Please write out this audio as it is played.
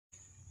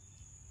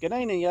Good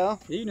evening, y'all.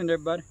 Evening,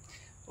 everybody.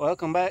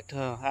 Welcome back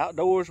to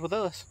Outdoors with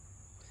Us.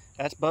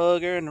 That's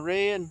Bugger and the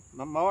Red,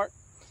 my Mark,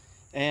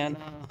 and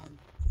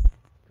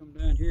come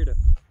down here to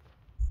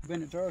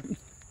Bennett's Archery.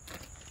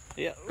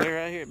 Yeah, we're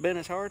right here at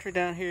Bennett's Archery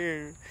down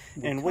here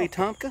in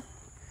Wetumpka.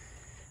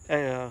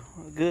 A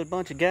good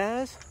bunch of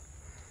guys,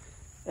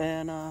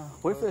 and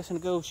we're fixing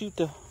to go shoot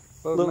the.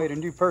 Bug made a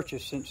new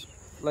purchase since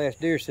last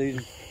deer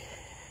season.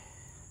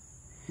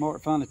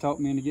 Mark finally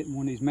talked me into getting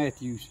one of these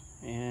Matthews.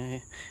 Yeah,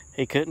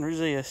 he couldn't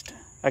resist.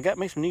 I got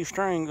me some new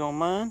strings on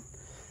mine,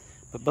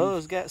 but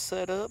Buzz got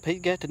set up. He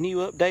got the new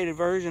updated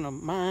version of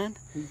mine.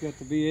 He's got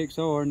the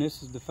VXR, and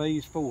this is the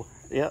Phase 4.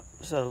 Yep,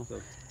 so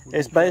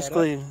it's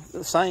basically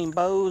the same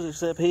bows,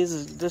 except his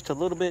is just a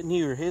little bit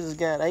newer. His has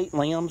got 8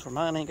 limbs, where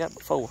mine ain't got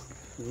but 4.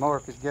 And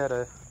Mark has got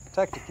a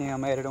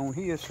Tacticam added on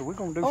his, so we're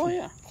going to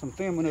do some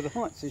filming of the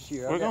hunts this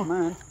year. I got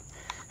mine.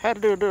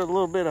 Had to do a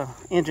little bit of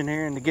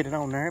engineering to get it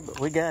on there, but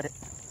we got it.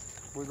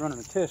 We're running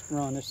a test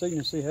run this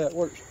evening to see how it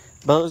works.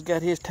 Buzz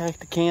got his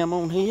Tacticam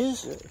on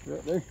his. Yeah,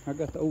 right there. I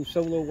got the old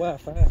Solo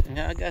Wi-Fi.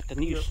 Yeah, I got the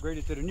new.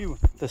 Upgraded to the new one.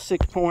 The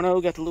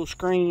 6.0 got the little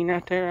screen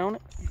right there on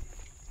it.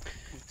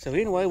 So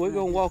anyway, we're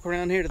gonna walk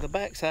around here to the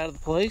back side of the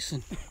place,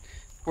 and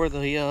where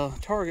the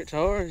targets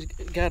are.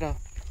 It's got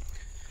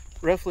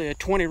roughly a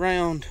 20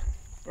 round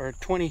or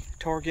 20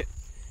 target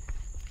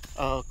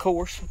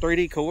course,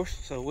 3D course.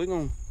 So we're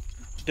gonna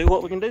do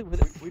what we can do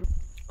with it.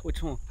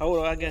 Which one? Hold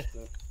on, I got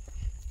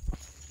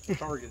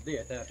target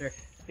death out there.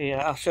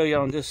 Yeah, I'll show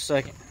y'all in just a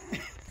second.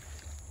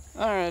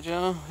 All right,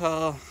 y'all.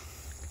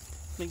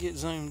 Let me get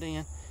zoomed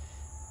in.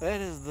 That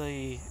is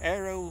the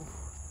Arrow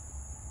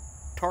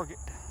target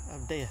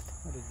of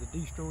death. That is the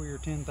Destroyer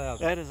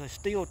 10,000. That is a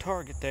steel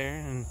target there,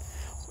 and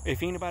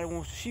if anybody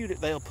wants to shoot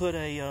it, they'll put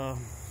a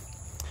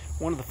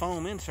one of the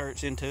foam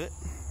inserts into it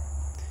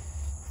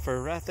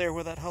for right there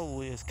where that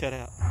hole is cut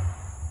out.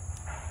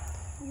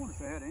 I wonder if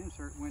they had an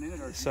insert went in it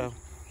or so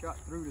shot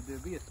through to the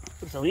abyss.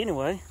 So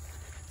anyway,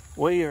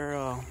 we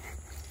are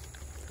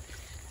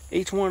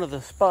each one of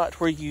the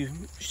spots where you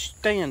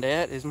stand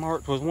at is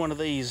marked with one of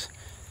these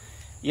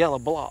yellow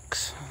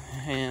blocks,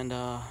 and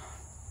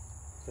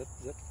is that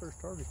the first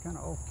target? Kind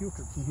of off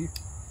kilter from here.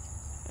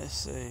 Let's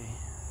see.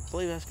 I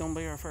believe that's going to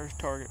be our first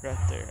target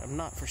right there. I'm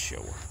not for sure.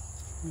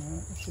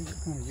 Alright, let's see what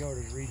kind of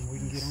yardage reading we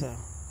can get on. So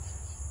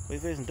we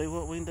can do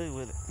what we can do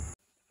with it.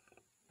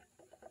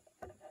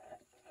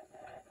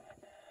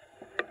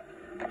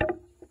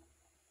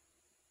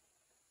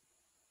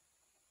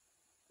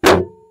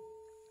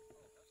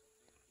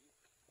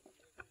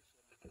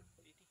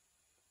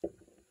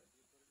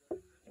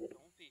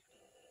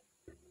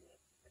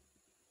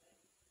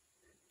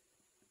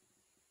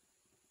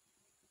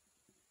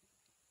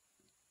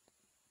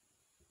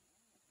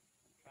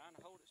 Trying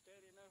to hold it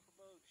steady enough for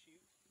Bug to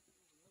shoot.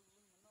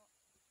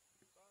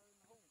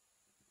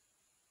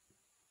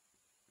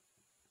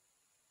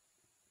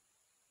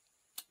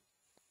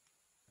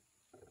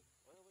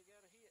 Well, we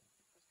got a hit.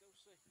 Let's go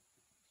see. See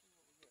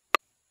what we got.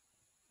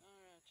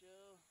 Alright,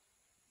 y'all.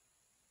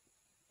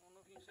 I don't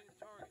know if you can see the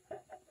target.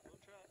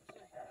 We'll try it and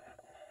see.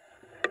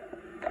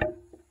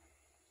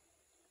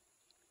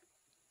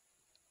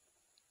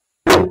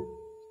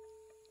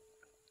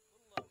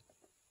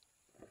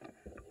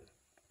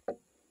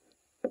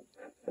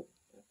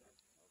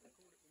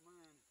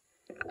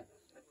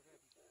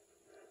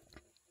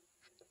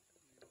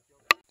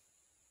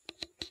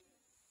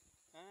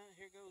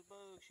 Here goes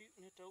Bug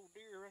shooting at the old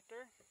deer right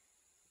there.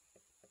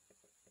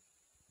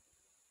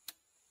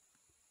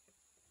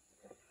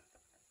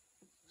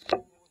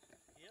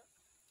 Yep.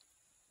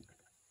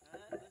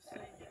 Alright, let's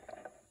see.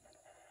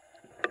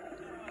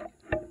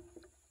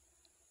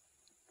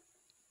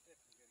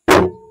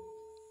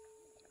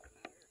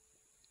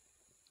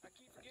 I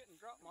keep forgetting to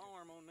drop my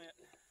arm on that.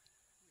 We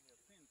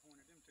have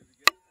pinpointed them two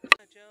together.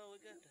 Alright, y'all,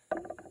 we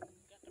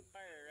got the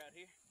bear right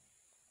here.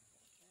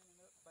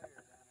 Standing up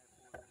bear down there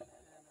for us.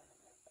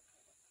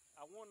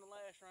 I won the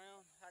last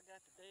round. I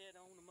got the dead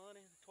on the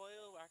money, 12.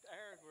 Our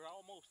arrows were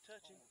almost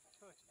touching.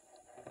 So,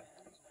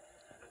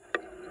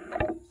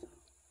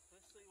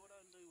 let's see what I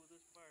can do with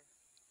this bear.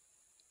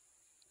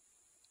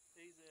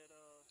 He's at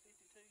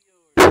 52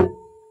 yards.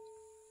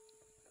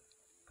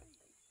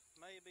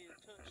 Maybe a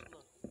touch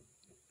low.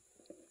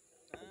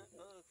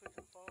 Bug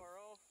fixing far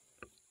off.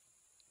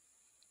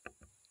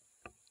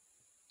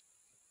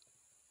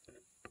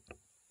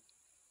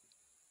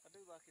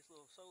 Like this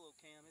little solo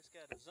cam, it's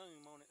got a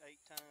zoom on it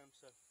 8 times,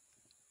 so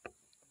I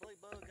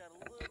believe Bug got a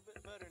little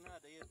bit better than I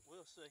did.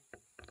 We'll see.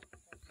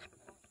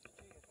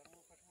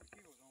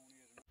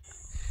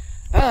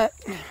 Alright,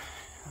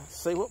 let's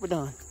see what we're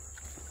doing.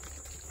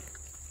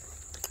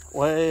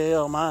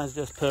 Well, mine's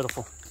just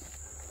pitiful.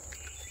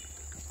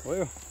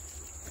 Well,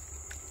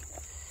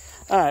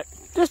 alright,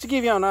 just to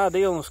give you an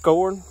idea on the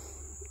scoring,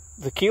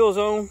 the kill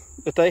zone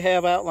that they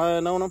have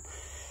outlined on them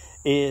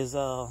is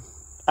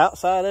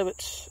outside of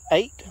it's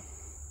 8.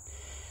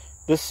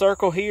 This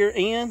circle here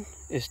in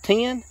is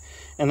 10,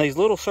 and these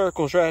little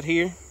circles right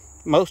here,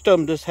 most of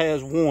them just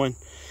has 1,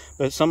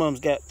 but some of them's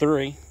got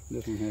 3.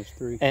 This one has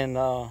 3. And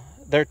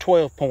they're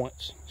 12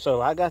 points.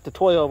 So I got the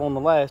 12 on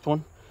the last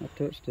one. I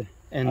touched the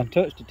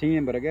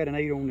 10, but I got an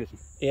 8 on this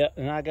one. Yeah,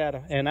 and I got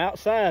and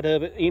outside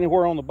of it,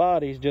 anywhere on the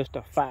body is just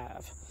a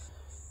 5.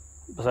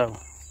 So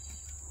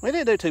we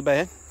didn't do too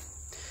bad.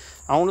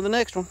 On to the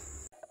next one.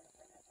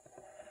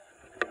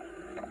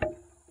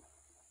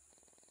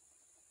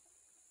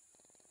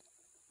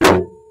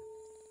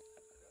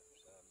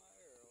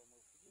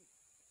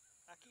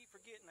 I keep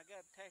forgetting I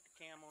got a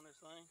Tacticam on this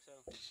thing, so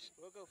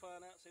we'll go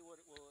find out and see what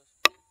it was.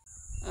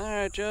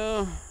 Alright,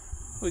 y'all.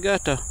 We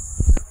got the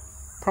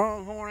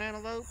pronghorn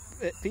antelope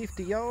at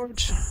 50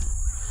 yards.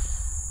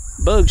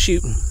 Bug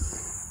shooting.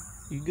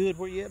 You good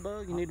where you at,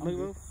 Bug? You need to move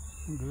over?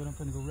 I'm good. I'm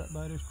finna go right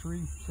by this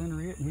tree,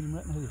 center it, and hit him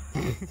right in the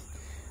head.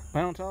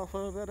 Bounce off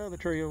of that other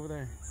tree over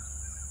there.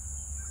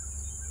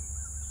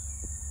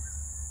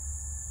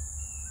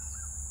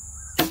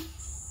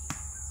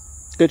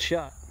 Good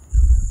shot.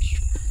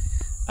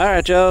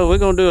 Alright, y'all, we're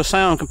going to do a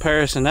sound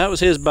comparison. That was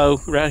his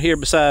bow right here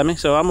beside me,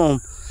 so I'm going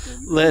to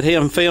let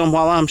him film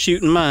while I'm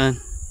shooting mine.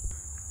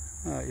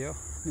 Alright, y'all,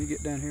 let me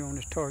get down here on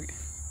this target.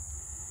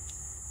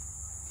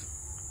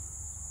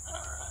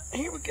 Alright,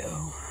 here we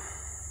go.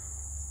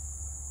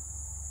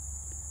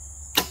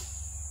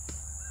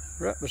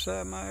 Right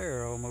beside my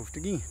arrow almost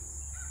again.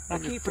 I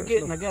keep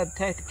forgetting I got a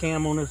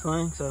Tacticam on this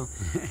thing, so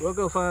we'll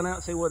go find out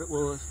and see what it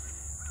was.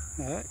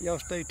 Alright, y'all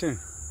stay tuned.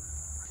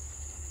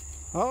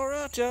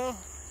 Alright, y'all.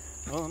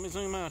 Well, let me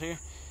zoom out here.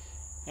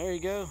 There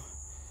you go.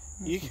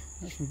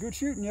 That's some good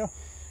shooting, y'all.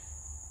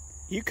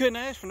 You couldn't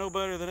ask for no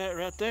better than that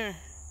right there.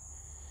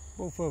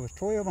 Both of us,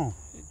 12 on.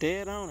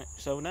 Dead on it.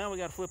 So now we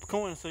got to flip a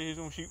coin and see who's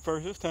going to shoot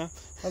first this time.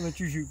 I'll let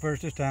you shoot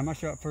first this time. I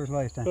shot first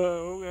last time.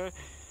 Oh, okay.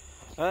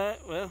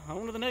 Alright, well,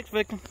 on to the next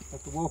victim.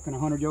 After walking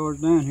 100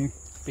 yards down here.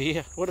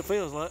 Yeah, what it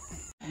feels like.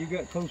 You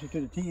got closer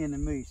to the 10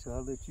 than me, so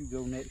I'll let you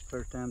go next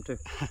first time too.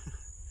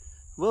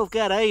 Wolf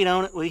got 8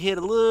 on it. We hit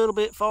a little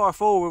bit far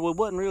forward. We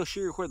wasn't real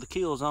sure where the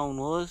kill zone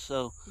was,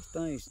 so. This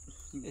thing's,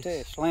 you can tell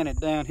it's slanted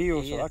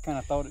downhill, yeah. So I kind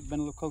of thought it'd been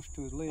a little closer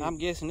to his leg. I'm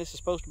guessing this is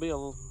supposed to be a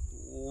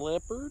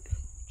leopard?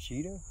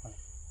 Cheetah?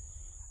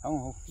 I don't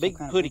know. Big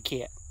hoodie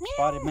cat.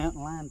 Spotted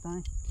mountain lion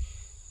thing.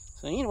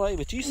 So anyway,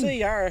 but you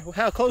see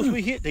how close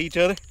we hit to each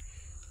other.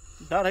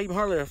 Not even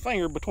hardly a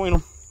finger between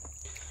them.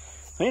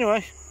 So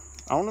anyway,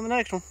 on to the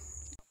next one.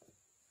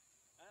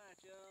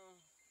 Alright, y'all.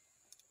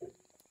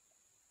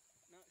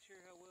 Not sure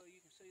how well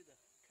you can see the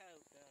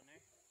coyote down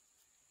there,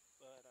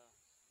 but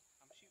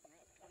I'm shooting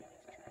right between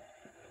this tree.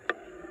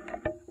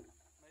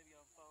 Maybe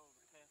I'll follow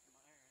the path of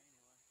my arrow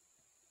anyway.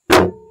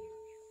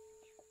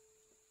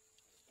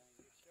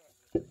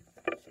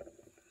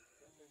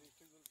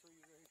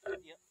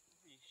 Yep,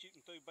 you're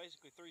shooting through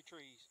basically 3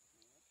 trees.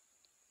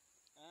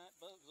 Alright,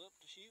 Bug's up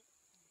to shoot.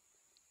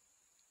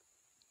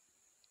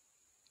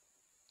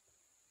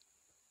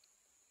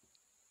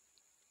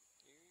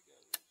 Here he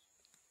goes.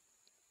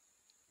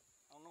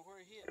 I don't know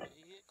where he hit, but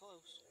he hit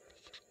close.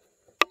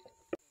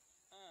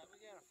 Alright, we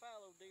got a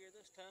fallow deer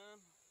this time.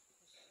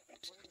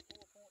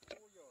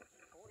 44.4 yards.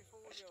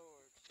 44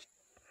 yards.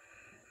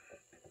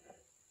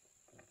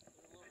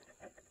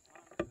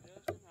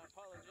 Justin, I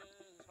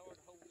apologize. It's hard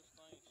to hold this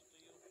thing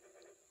still.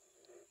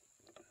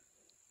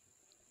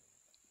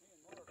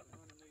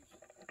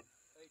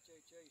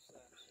 HHA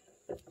sights.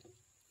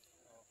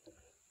 Y'all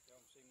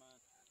can see mine.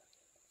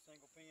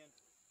 Single pin.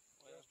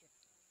 Well,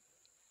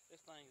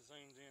 this thing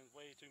zooms in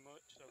way too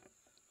much, so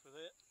for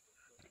that.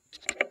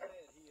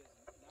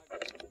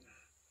 The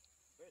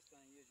best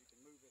thing is you can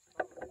move this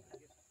color. If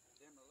it gets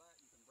dimmer light,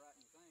 you can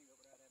brighten your thing up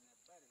without having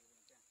that battery of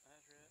any kind.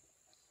 That's right.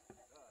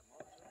 God,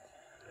 Mark.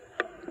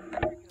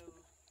 There he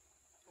goes.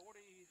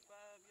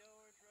 45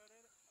 yards right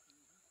at it.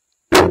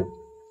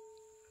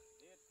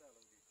 Dead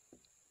fellow deer.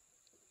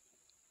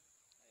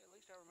 Hey, at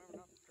least I remember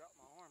not to drop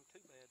my arm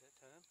too bad that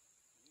time.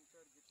 You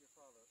try to get your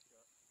follow-up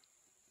shot.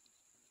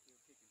 He's still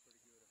kicking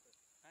pretty good up there.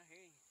 I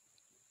hear you.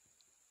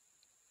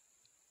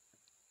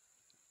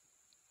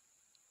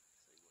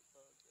 See what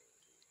Bug does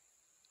here.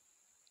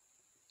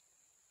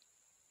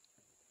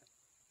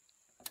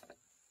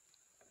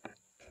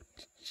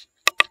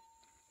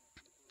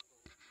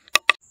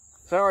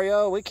 Sorry,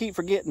 y'all. We keep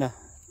forgetting the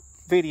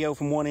video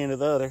from one end to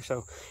the other.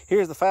 So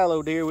here's the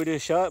fallow deer we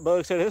just shot.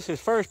 Bug said this is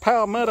his first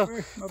Palmetto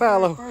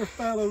fallow. First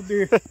fallow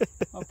deer.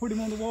 I'll put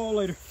him on the wall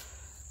later.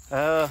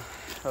 Well,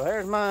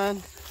 there's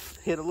mine.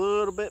 Hit a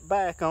little bit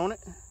back on it.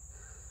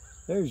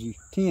 There's your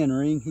 10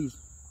 ring. He's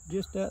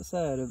just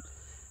outside of it.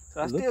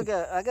 So I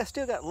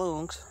still got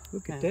lungs.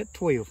 Look at that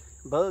 12.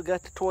 Bug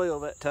got the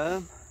 12 that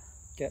time.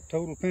 Got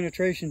total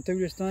penetration through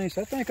this thing,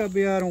 so I think I'll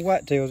be out on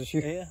whitetails this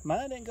year. Yeah,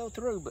 mine didn't go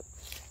through, but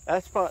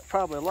that's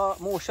probably a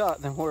lot more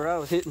shot than where I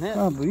was hitting that.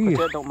 Probably But is.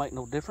 that don't make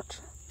no difference.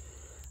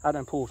 I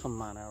done pulled some of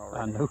mine out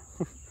already. I know.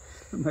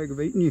 I'm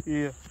aggravating you.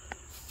 Yeah.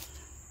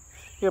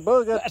 Yeah,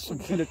 Bug got That's some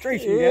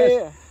penetration, guys.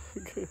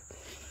 Yeah.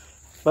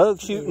 Bug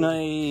shooting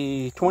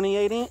a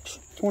 28 inch?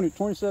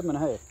 27 and a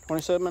half.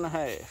 27 and a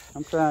half.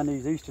 I'm trying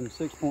these Easton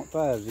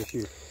 6.5s this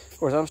year. Of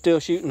course, I'm still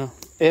shooting the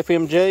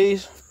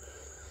FMJs.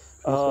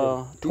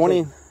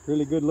 20.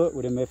 Really good luck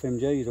with them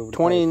FMJs over the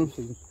 20. past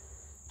season.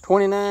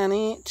 29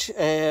 inch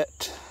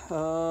at,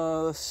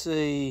 let's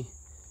see,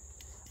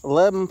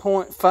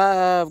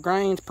 11.5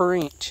 grains per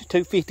inch,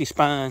 250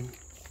 spine.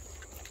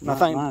 I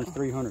think mine's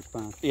 300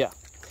 spine. Yeah.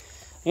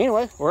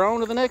 Anyway, we're on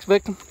to the next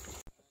victim. Alright,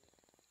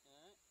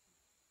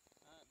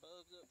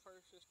 bugs up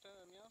first this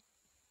time, y'all.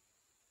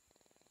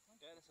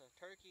 Got us a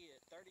turkey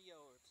at 30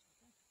 yards. I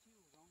think the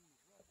kill zone is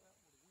right about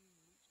where the wing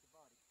meets the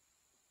body.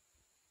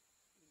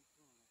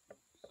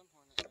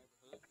 Somewhere in that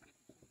neighborhood.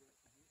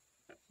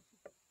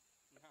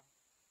 No.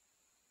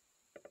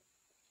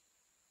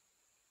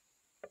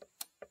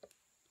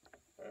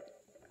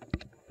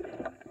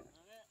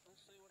 Alright, let's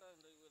see what I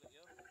can do with it,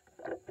 y'all.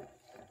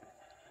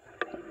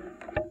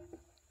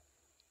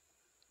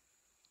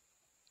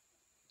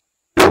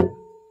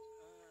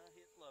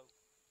 Hit low.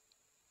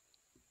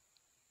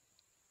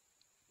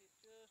 Hit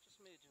just a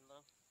smidgen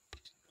low.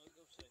 We'll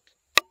go see.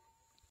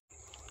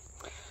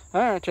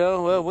 Alright,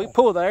 y'all. Well, we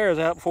pulled the arrows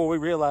out before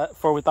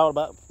we thought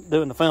about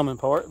doing the filming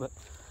part, but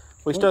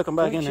we stuck them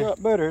back in there.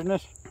 Shot better than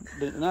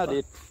I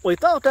did. We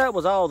thought that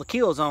was all the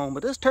kill zone,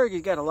 but this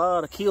turkey's got a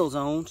lot of kill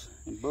zones.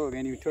 And bug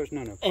ain't even touched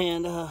none of them.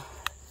 And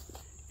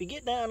if you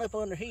get down up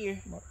under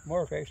here,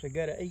 Mark actually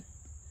got an 8.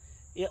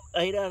 Yep,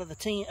 8 out of the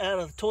 10, out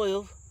of the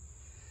 12.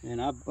 And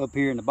I'm up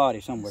here in the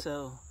body somewhere.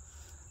 So,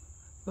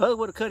 bug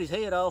would have cut his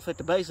head off at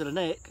the base of the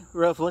neck,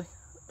 roughly,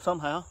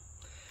 somehow.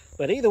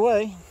 But either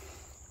way,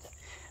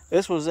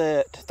 this was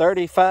at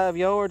 35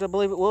 yards, I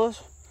believe it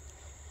was.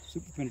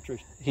 Super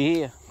penetration.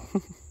 Yeah.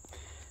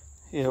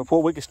 Yeah,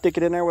 before we could stick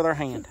it in there with our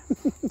hand.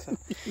 So,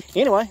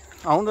 anyway,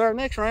 on to our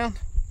next round.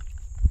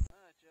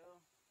 Alright,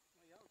 y'all.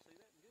 Well, y'all can see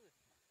that good.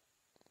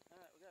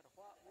 Alright, we got a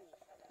white wolf.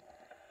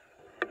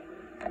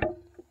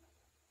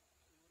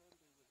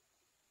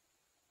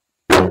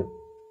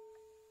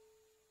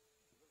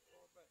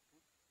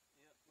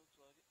 Yep,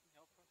 looks like it. Y'all, I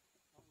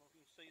don't know if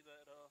you can see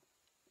that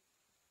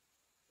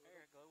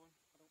hair glowing.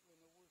 I don't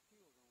really know where the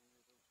kill zone is,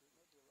 though, so it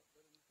might be a lot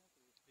better than you think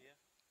it is. Yeah.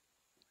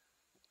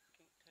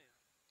 Can't tell.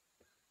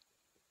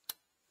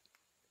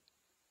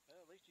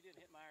 Well, at least you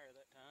didn't hit my arrow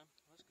that time.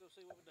 Let's go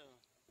see what we're doing.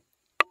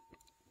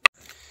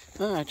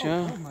 Alright,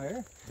 y'all. Oh, my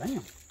arrow.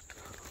 Damn.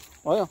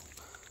 Well,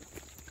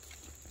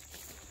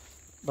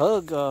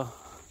 bug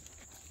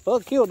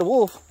killed the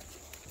wolf.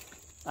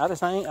 I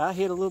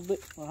hit a little bit.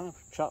 Well, I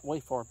shot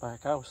way far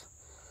back.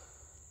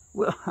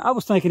 Well, I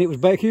was thinking it was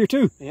back here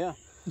too. Yeah.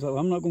 So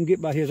I'm not gonna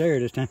get by his arrow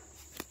this time.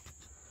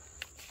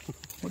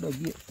 What did I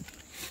get?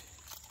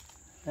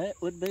 That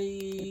would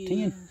be a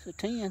 10. A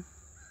 10.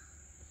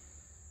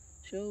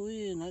 Sure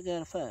is, and I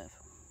got a 5.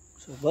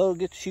 So bug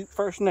gets to shoot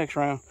first next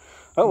round.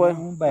 Oh well,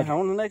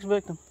 on the next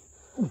victim.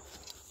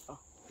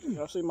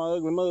 Y'all see my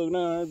ugly mug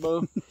now,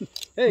 bug.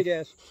 Hey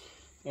guys.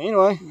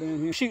 Anyway,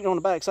 we're shooting on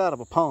the back side of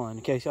a pond,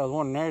 in case y'all was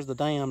wondering. There's the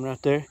dam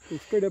right there.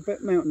 It's straight up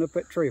that mountain, up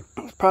that trail.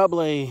 It's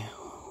probably,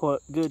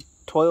 what, good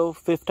 12,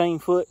 15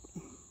 foot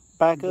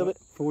back of it.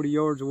 40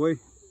 yards away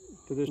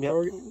to this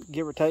target.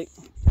 Give or take.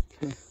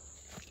 Okay.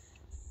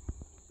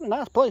 A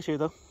nice place here,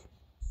 though.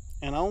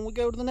 And on we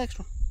go to the next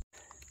one.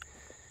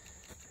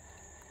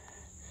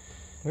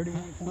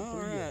 31.3.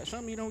 Alright,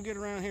 something you don't get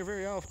around here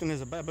very often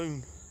is a baboon.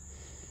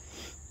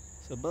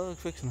 It's a bug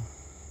fixing to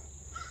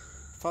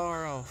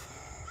fire off.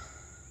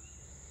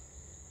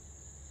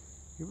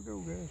 Here we go,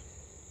 guys.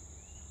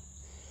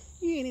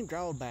 You ain't even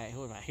drawed back.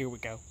 What about, here we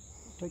go.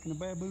 Taking a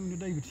baboon to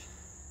David's.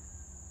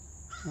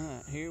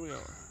 Alright, here we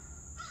are.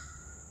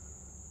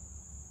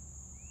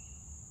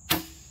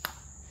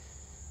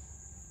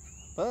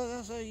 Bug,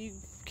 I say you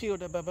killed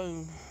that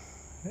baboon.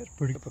 That's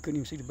pretty. I couldn't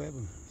even see the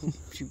baboon.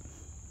 Shoot.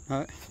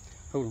 Alright,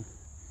 hold on.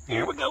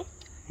 Here we go.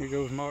 Here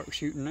goes Mark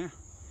shooting now.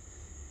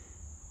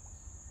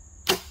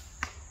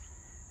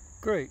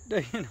 Great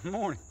day in the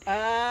morning.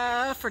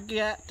 I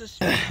forgot to...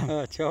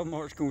 Child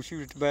Mark's going to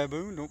shoot at the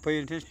baboon. Don't pay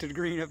attention to the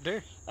green up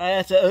there.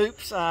 That's a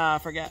oops. I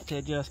forgot to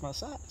adjust my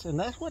sights. And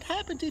that's what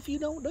happens if you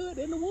don't do it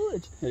in the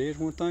woods. That is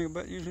one thing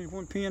about using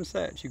one pin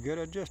sights. You got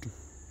to adjust them.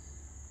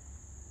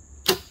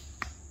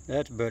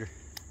 That's better.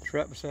 It's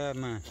right beside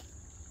mine.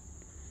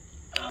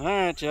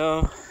 Alright,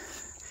 y'all.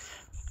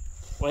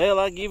 Well,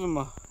 I'd give him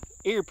a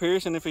ear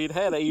piercing if he'd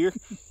had an ear.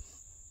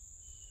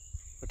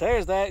 But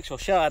there's the actual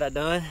shot I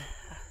done.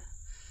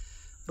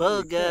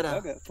 Bug got I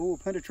got full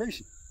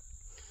penetration.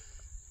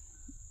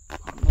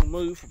 I'm gonna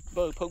move.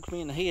 Bug pokes me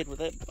in the head with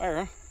that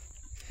arrow.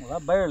 Well, I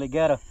barely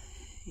got a.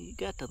 You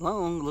got the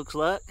lung, looks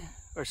like,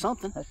 or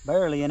something. That's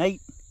barely an 8.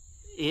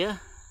 Yeah,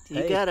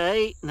 you got an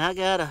 8, and I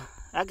got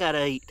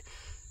a 8.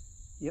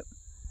 Yep.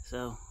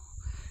 So,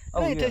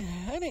 that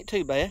ain't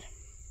too bad.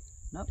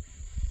 Nope.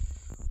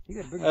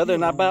 Other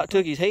than I about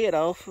took his head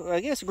off. I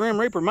guess the Grim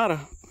Reaper might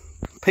have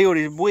peeled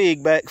his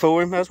wig back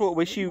for him. That's what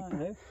we shoot.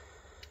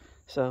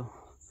 So,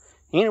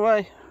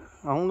 anyway,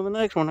 on to the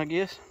next one, I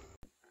guess.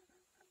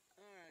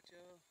 Alright,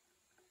 y'all.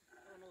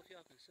 I don't know if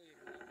y'all can see it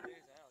or not, but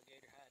there's an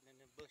alligator hiding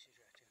in them bushes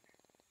right there.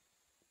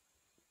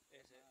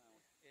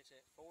 It's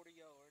at 40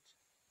 yards.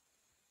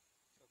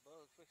 So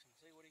Bug's fixing to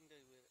see what he can do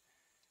with it.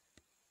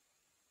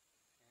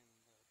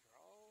 And the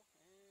draw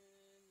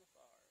and the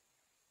fire.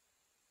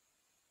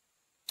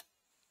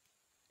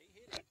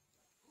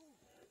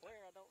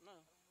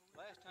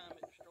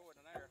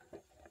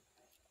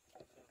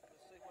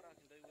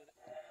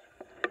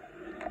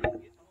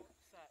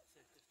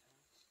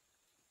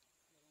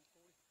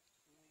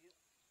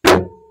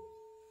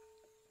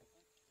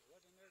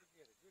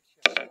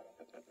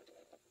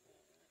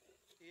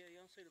 Yeah, you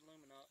don't see the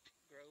luminot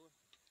growing.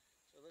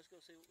 So let's go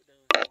see what we're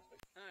doing.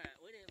 Alright,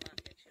 we didn't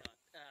like that shot.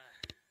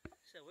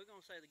 So we're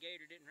going to say the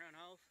gator didn't run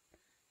off,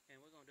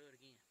 and we're going to do it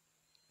again.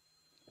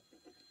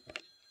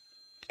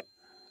 Of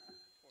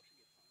course it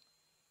gets hungry.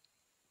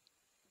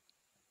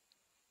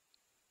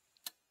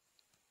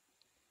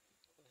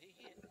 Well, he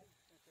hit. I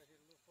think I hit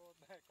a little far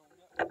back on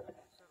that one.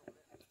 Let's see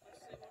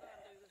what I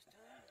do this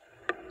time.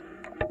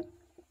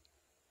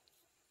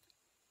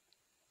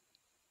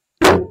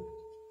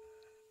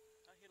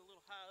 I hit a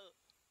little high up.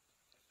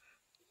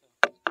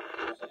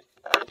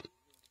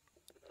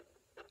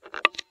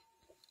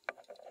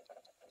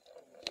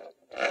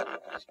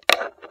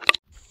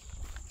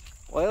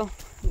 Well,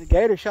 the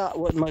gator shot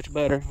wasn't much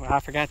better. I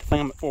forgot to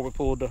film it before we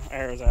pulled the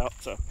arrows out,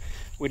 so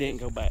we didn't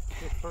go back.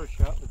 This first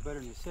shot was better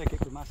than the second,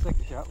 but my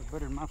second shot was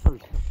better than my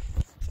first.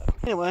 So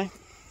anyway,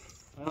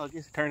 well, I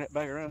guess I turn that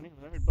back around.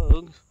 There's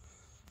bugs.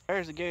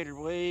 There's the gator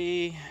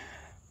way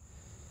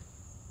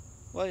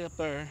up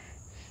there.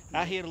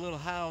 I hit a little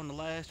high on the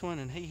last one,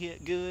 and he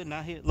hit good, and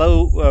I hit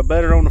low,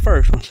 better on the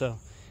first one. So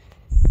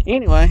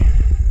anyway,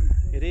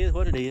 it is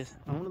what it is.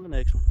 On to the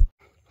next one.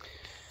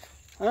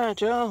 All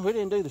right, y'all, we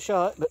didn't do the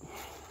shot, but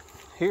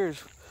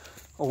here's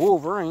a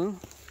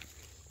wolverine,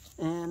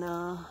 and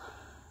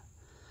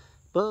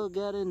bug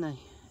got in the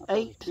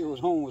 8. It was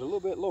home with a little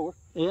bit lower.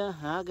 Yeah,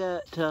 I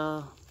got,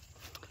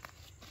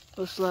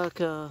 looks like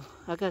I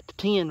got the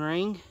 10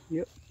 ring.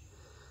 Yep.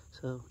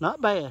 So not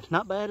bad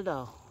at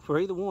all for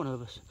either one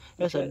of us.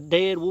 That's okay. A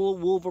dead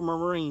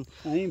wolverine.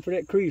 I aim for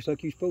that crease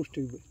like you're supposed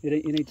to, but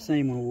it ain't the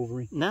same on a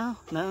wolverine. No,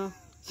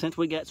 since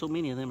we got so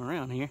many of them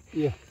around here.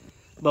 Yeah.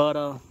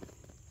 But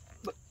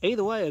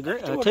either way, a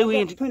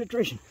 2-inch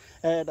penetration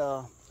at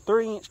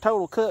 3-inch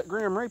total cut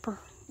Grim Reaper.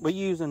 We're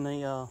using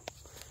the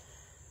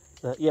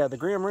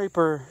Grim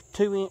Reaper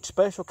 2-inch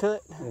special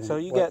cut. Yeah, so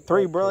you got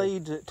 3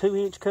 blades at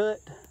 2-inch cut,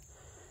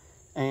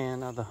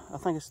 and I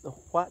think it's the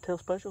whitetail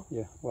special.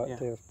 Yeah,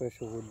 whitetail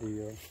special with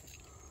the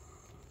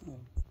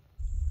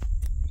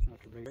not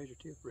the razor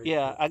tip.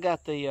 I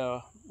got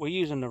the we're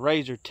using the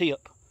razor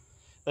tip.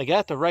 They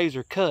got the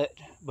razor cut,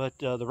 but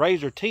the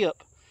razor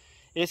tip,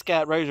 it's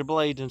got razor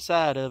blades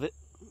inside of it,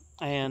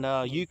 and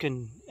you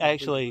can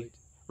actually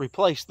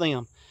replace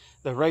them.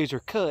 The razor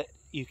cut,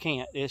 you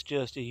can't. It's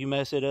just, if you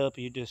mess it up,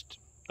 you just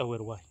throw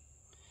it away.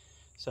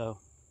 So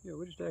yeah,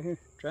 we're just out here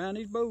trying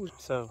these bows.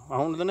 So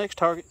on to the next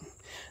target.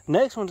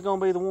 Next one's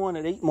gonna be the one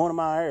that eat one of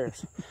my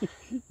arrows.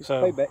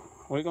 So payback.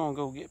 We're gonna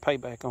go get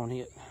payback on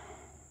it.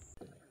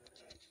 All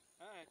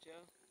right,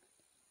 y'all.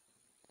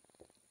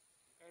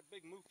 There's a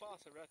big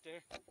Mufasa right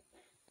there.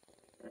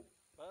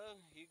 Bud,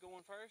 you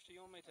going first, or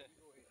you want me to?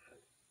 Go ahead.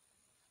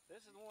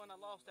 This is the one I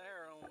lost the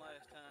arrow on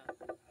last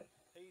time.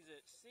 He's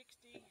at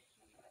 60.1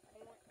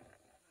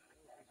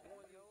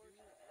 yards.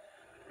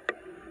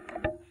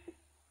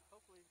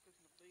 Hopefully he's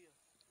fixing to be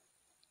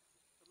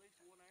at least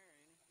one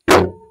arrow in him.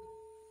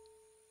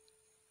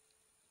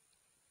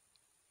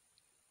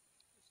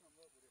 There's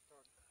something up with this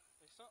target.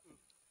 There's something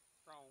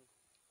wrong.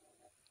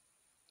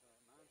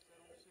 Mine's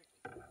set on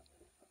 60.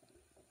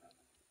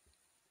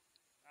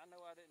 I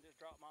know I didn't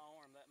just drop my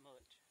arm that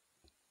much.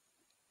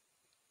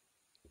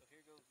 So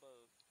here goes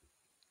Bug.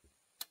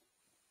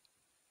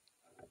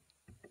 I'm going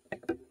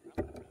to do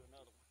another one.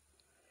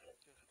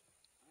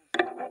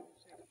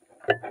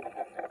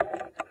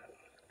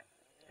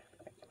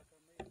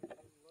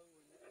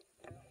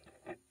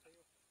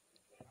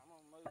 I'm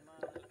going to move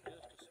mine up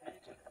just a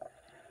smidge.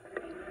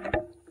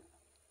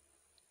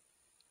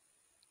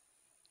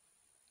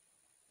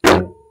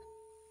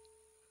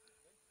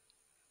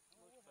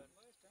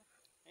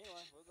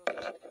 Anyway, we'll go.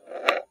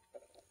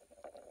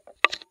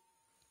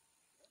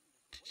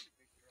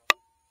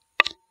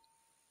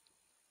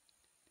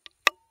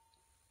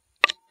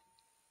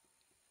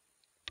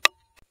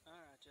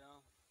 Alright,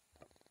 y'all.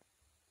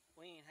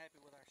 We ain't happy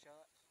with our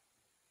shots,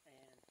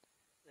 and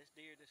this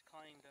deer just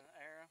claimed an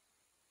arrow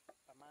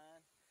of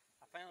mine.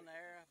 I found the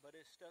arrow, but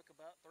it's stuck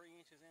about 3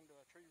 inches into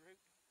a tree root.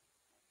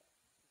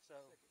 So,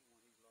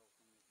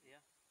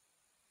 yeah.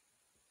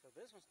 So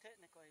this one's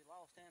technically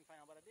lost and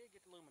found, but I did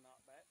get the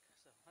luminot back,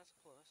 so that's a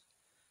plus.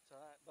 So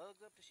alright,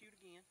 Bug's up to shoot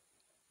again.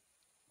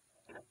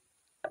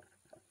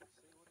 Let's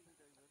see what he can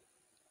do with it.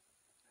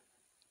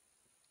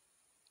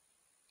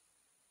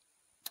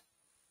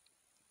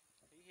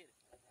 He hit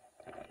it.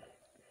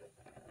 Let's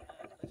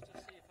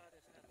just see if I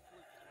just have a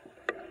fluke.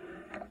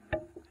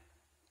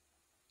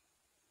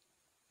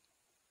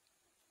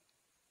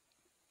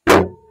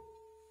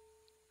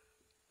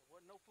 There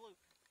wasn't no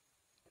fluke.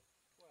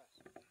 Twice.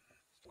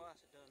 Twice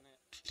it done that.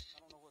 I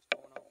don't know what's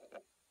going on.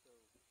 So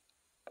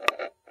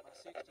my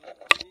 60 ain't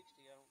my 60,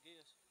 I don't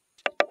guess.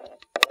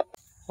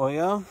 Well,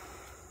 y'all,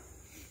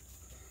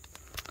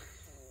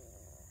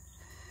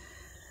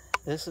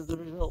 this is the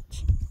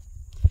results.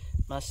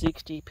 My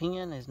 60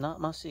 pin is not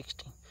my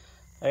 60.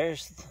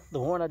 There's the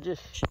one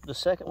the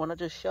second one I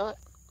just shot.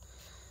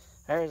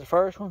 There's the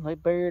first one. They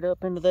buried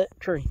up into that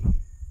tree.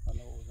 I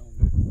know what we're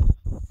gonna do.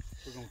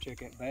 We're Gonna check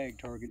that bag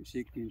target at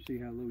 60 and see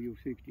how low your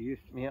 60 is.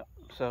 Yep.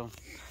 So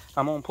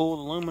I'm gonna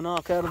pull the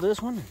Luminoc out of this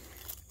one.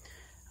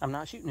 I'm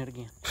not shooting it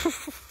again.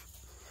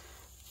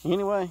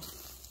 Anyway,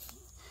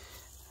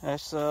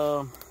 that's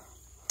let's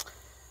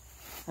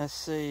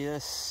see,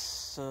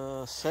 that's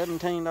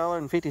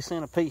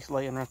 $17.50 a piece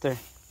laying right there.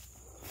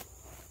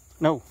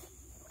 No,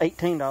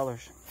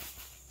 $18.50.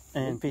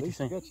 You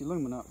got your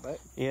Luminoc back.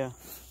 Yeah.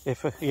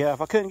 If I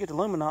couldn't get the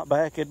Luminoc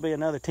back, it'd be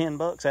another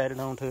 $10 added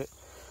onto it.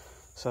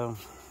 So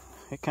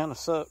it kind of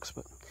sucks,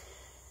 but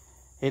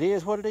it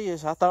is what it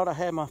is. I thought I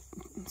had my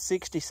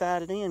 60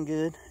 sighted in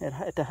good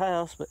at the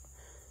house, but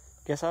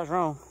guess I was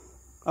wrong.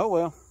 Oh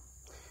well.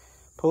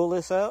 Pull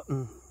this out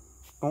and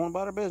go on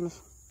about our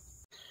business.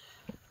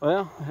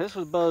 Well, this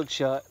was bug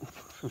shot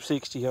from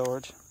 60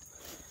 yards.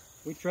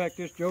 We tracked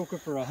this joker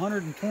for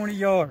 120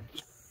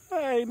 yards.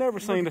 I ain't never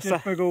seen a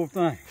this big old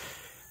thing.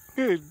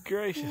 Good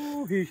gracious.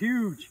 Oh, he's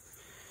huge.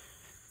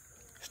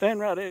 Stand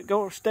right there.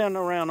 Go stand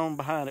around on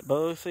behind it,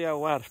 Buzz. See how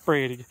wide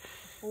spread it is.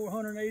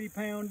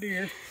 480-pound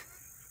deer.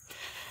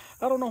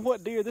 I don't know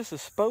what deer this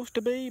is supposed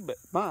to be, but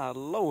my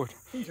Lord.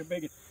 He's a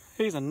big one.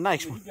 He's a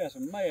nice one. He got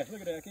some mass.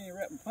 Look at that. I can't even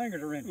wrap my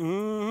fingers around it.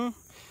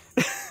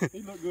 Mm-hmm.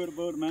 He looked good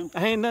above the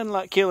mountain. Ain't nothing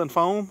like killing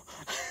foam.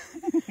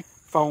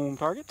 Foam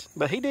targets.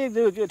 But he did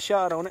do a good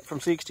shot on it from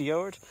 60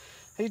 yards.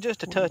 He's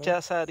just a touch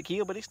outside the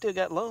kill, but he still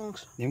got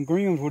lungs. Them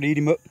Grims would eat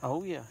him up.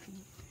 Oh, yeah.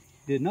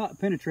 Did not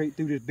penetrate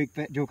through this big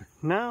fat joker.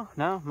 No,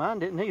 mine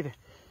didn't either.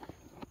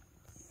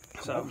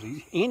 So, that was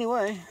easy.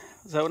 Anyway,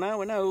 so now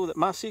we know that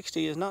my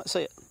 60 is not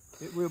set.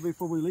 It will be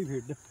before we leave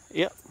here today.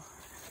 Yep.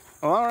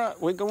 Well, all right,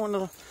 we're going to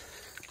the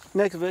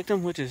next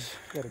victim, which is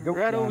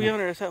right over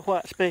yonder. It's that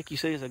white speck you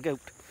see is a goat.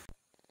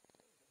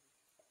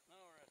 All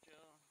right,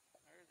 y'all.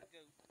 There's a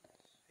goat.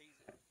 He's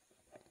at 50 yards.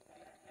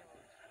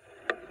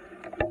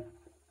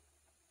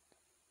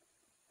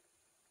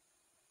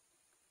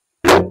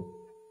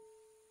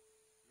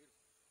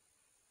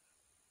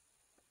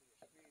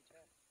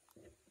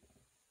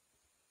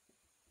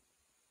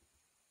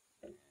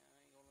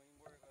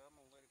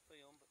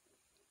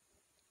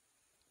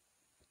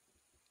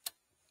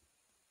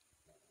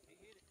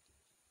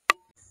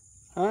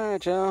 All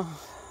right, y'all.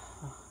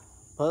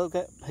 Bug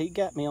he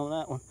got me on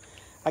that one.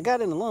 I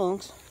got in the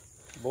lungs.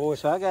 Boy,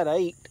 so I got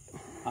 8.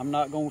 I'm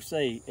not going to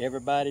say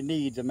everybody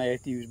needs a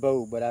Matthews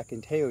bow, but I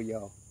can tell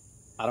y'all,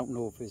 I don't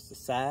know if it's the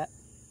sight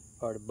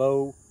or the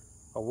bow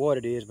or what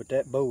it is, but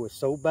that bow is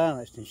so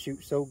balanced and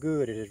shoots so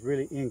good, it has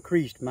really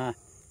increased my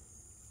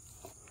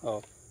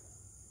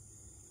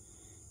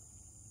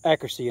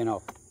accuracy and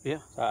all. Yeah.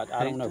 So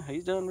I don't know.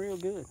 He's done real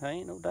good. I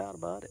ain't no doubt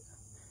about it.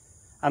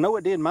 I know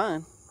it did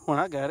mine when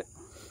I got it.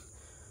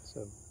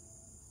 So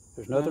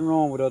there's nothing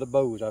wrong with other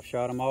bows. I've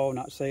shot them all,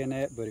 not saying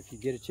that, but if you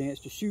get a chance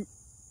to shoot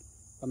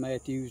a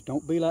Matthews,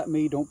 don't be like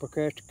me, don't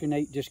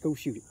procrastinate, just go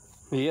shoot it.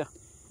 Yeah.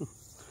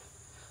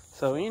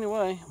 So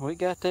anyway, we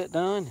got that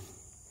done.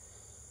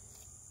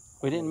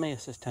 We didn't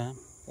miss this time.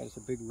 That's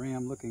a big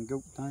ram looking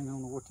goat thing. I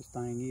don't know what this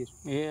thing is.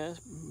 Yeah, it's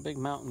a big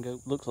mountain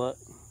goat, looks like.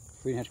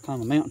 We didn't have to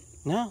climb a mountain.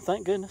 No,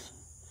 thank goodness.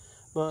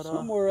 But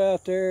somewhere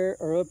out there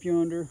or up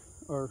yonder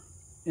or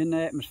in the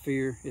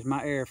atmosphere is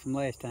my air from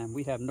last time.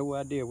 We have no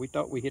idea. We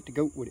thought we hit the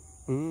goat with it.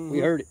 We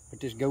heard it, but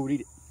this goat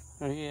eat it.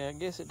 Yeah, I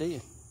guess it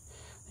did.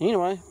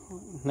 Anyway,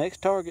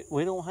 next target,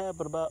 we don't have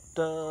but about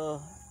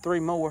 3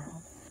 more.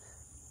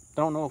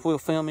 Don't know if we'll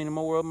film any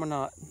more of them or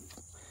not.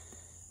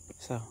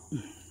 So,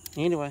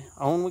 anyway,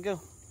 on we go.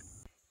 Alright,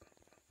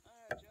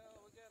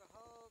 y'all, we got a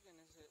hog, and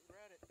it's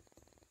right at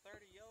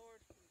 30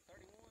 yards,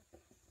 31.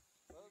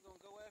 Bug's gonna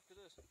go after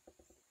this one.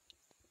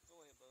 Go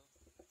ahead, Bug.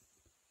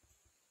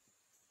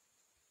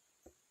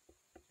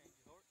 Change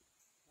your heart.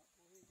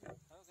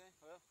 Okay,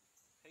 well,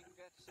 he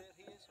got to set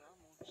his, so I'm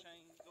gonna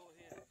change, go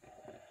ahead.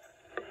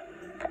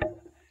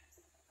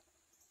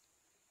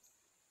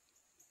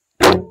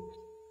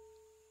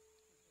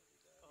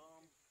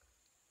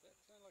 That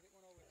sounded like it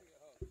went over through the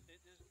hog. I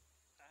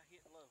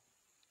hit low,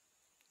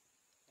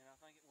 and I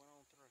think it went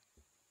on through.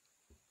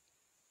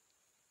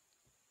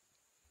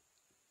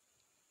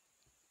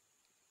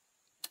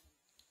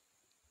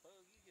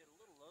 Bug, you hit a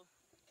little low.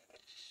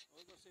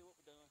 We're gonna see what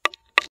we're doing.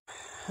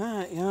 All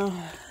right, y'all.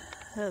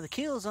 The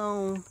kill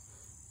zone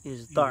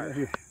is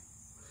there,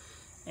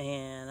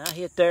 and I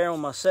hit there on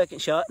my second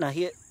shot, and I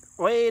hit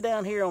way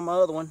down here on my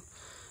other one,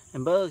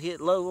 and Bug hit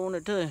low on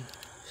it too.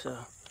 So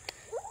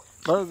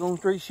Bug gonna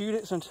reshoot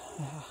it since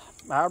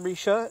I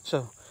reshot,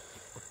 so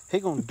he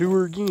gonna do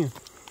her again.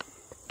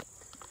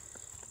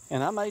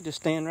 And I may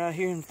just stand right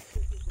here and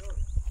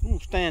I'm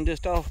gonna stand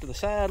just off to the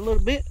side a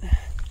little bit.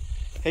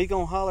 He's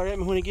gonna holler at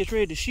me when he gets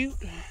ready to shoot.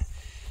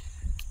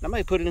 I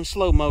may put it in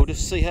slow-mo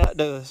just to see how it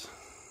does.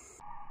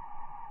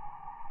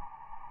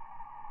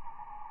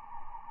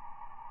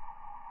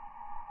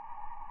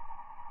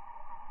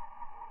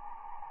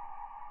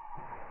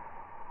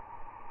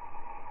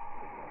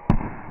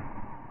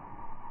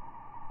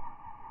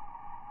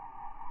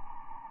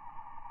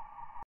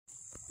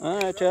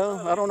 Alright,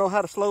 y'all, I don't know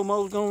how the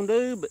slow-mo's gonna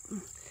do, but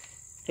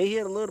he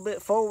hit a little bit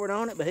forward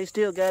on it, but he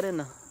still got in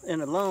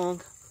the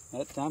lung.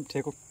 I'm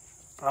tickled.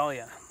 Oh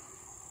yeah.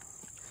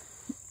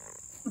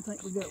 I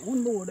think we got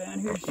one more down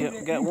here. Yep,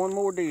 we got one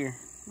more deer.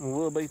 And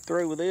we'll be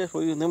through with this.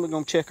 Then we're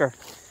going to check our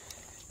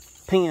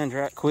pins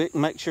right quick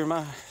and make sure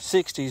my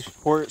 60's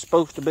where it's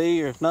supposed to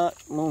be, or if not,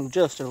 I'm going to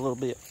adjust it a little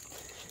bit.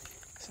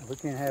 So we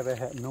can't have that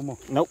happen no more.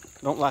 Nope,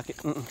 don't like it.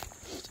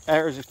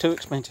 Ours is too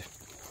expensive.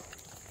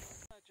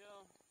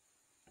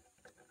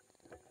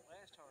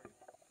 Last target.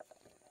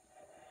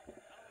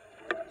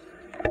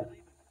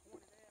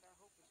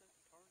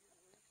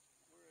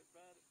 We're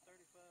about at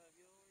 35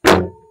 yards.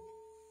 And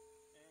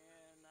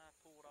I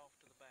pulled off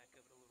to the back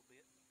of it a little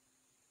bit.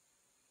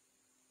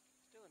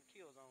 Still in the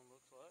kill zone,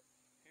 looks like.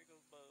 Here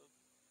goes Bug.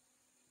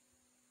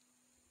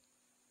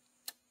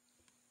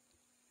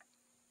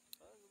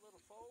 Bug a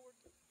little forward.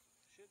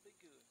 Should be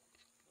good.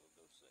 We'll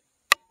go see.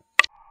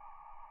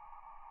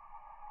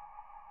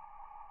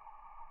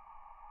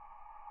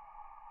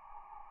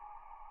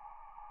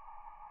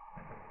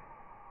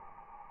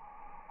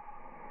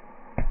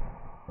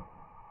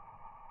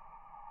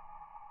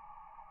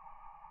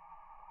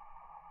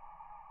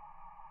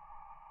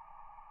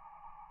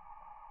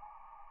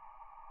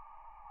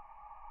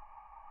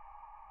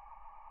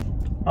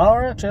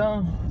 Alright,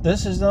 y'all,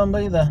 this is going to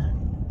be the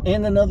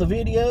ending of the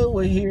video.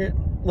 We're here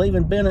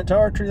leaving Bennett's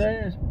Archery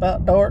there. It's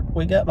about dark.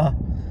 We got my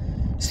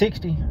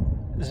 60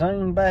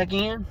 zone back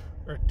in,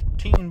 or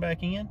 10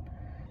 back in.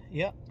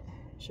 Yep.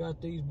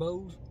 Shot these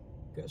bows,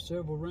 got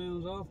several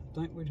rounds off. I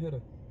think we'd had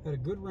a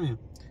good round.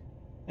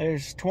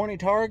 There's 20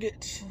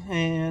 targets,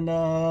 and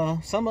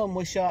some of them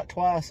we shot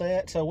twice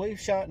at, so we've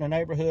shot in the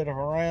neighborhood of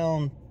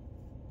around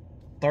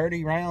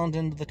 30 rounds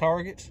into the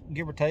targets,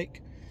 give or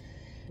take.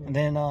 And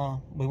then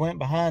we went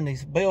behind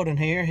this building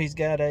here. He's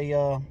got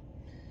a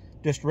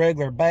just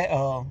regular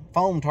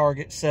foam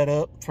target set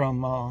up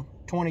from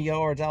 20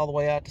 yards all the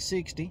way out to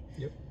 60.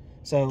 Yep.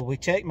 So we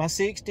checked my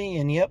 60,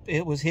 and yep,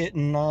 it was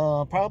hitting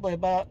probably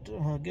about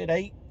a good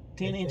 10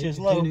 inches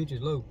low. 10 inches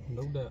low,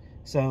 no doubt.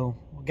 So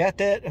we got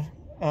that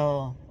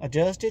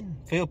adjusted.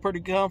 Feel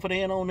pretty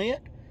confident on it.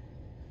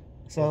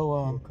 So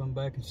we'll come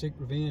back and seek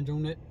revenge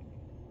on that.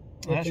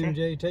 That's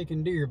FMJ right.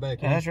 taking deer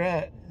back in. That's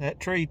right. That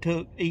tree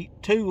eat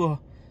two.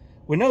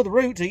 We know the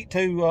roots eat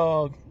two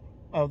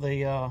of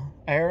the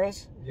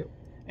arrows. Yep.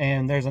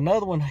 And there's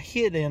another one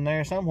hid in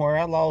there somewhere.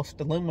 I lost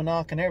the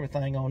luminok and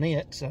everything on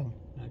it. So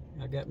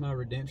I got my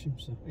redemption.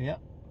 So yeah.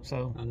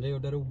 So I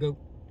nailed that old goat.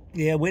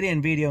 Yeah, we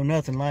didn't video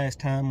nothing last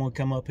time we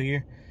come up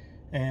here,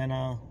 and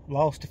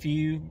lost a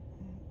few.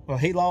 Well,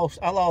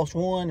 I lost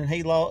one,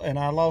 and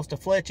I lost a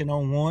fletching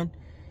on one,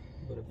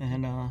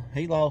 and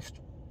he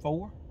lost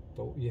four.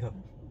 Yeah.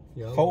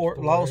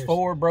 Lost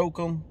four, broke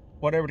them,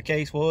 whatever the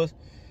case was.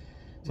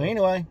 So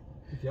anyway,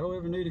 if y'all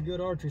ever need a good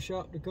archery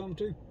shop to come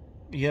to,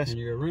 yes, and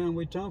you're around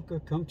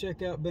Wetumpka, come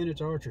check out Bennett's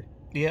Archery.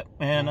 Yep,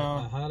 and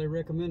I highly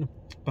recommend them.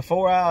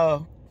 Before I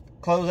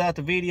close out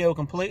the video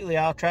completely,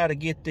 I'll try to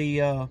get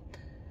the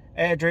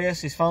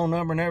address, his phone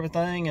number, and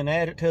everything, and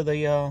add it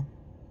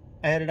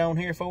on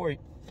here for you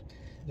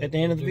at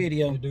the end of the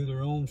video. They do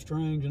their own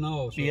strings and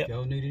all. So yep. If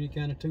y'all need any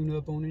kind of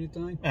tune-up on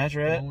anything, that's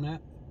right. Come on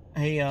out.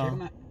 Check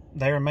them out.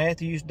 They're a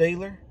Matthews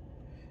dealer,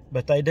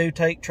 but they do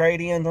take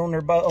trade-ins on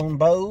their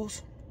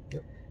bows,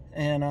 yep.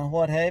 And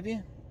what have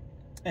you.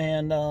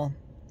 And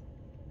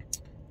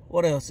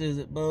what else is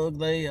it, Bug?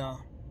 They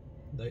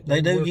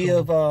do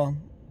give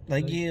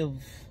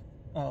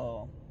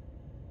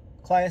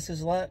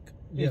classes, like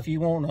if you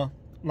want to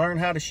learn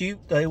how to shoot,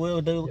 they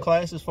will do the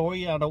classes for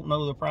you. I don't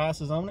know the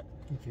prices on it.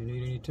 If you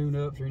need any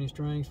tune-ups or any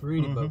strings for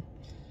any bow,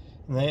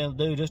 they'll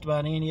do just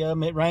about any of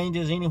them. It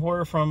ranges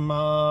anywhere from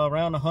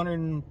around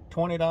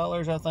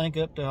 $120, I think,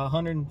 up to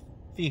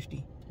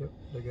 $150. Yep,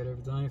 they got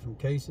everything from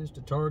cases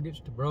to targets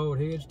to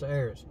broadheads to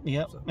arrows.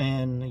 Yep, so.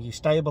 And your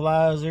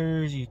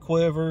stabilizers, your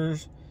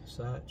quivers,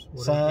 sights,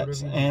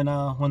 and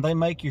when they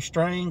make your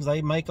strings,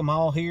 they make them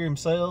all here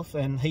himself,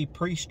 and he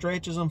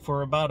pre-stretches them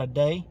for about a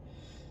day.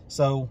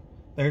 So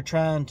they're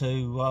trying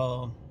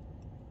to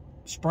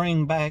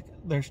spring back.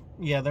 They're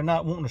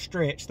not wanting to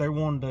stretch. They're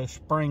wanting to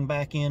spring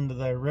back into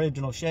the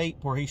original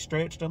shape where he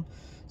stretched them.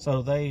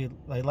 So they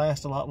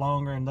last a lot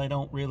longer, and they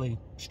don't really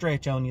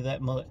stretch on you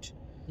that much.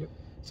 Yep.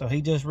 So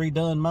he just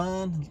redone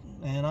mine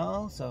and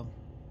all. So,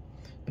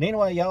 but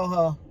anyway,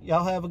 y'all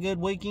have a good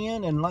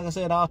weekend. And like I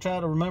said, I'll try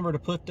to remember to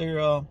put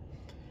their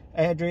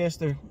address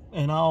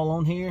and all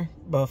on here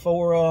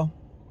before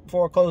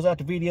I close out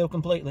the video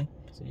completely.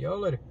 See y'all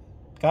later.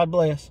 God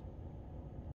bless.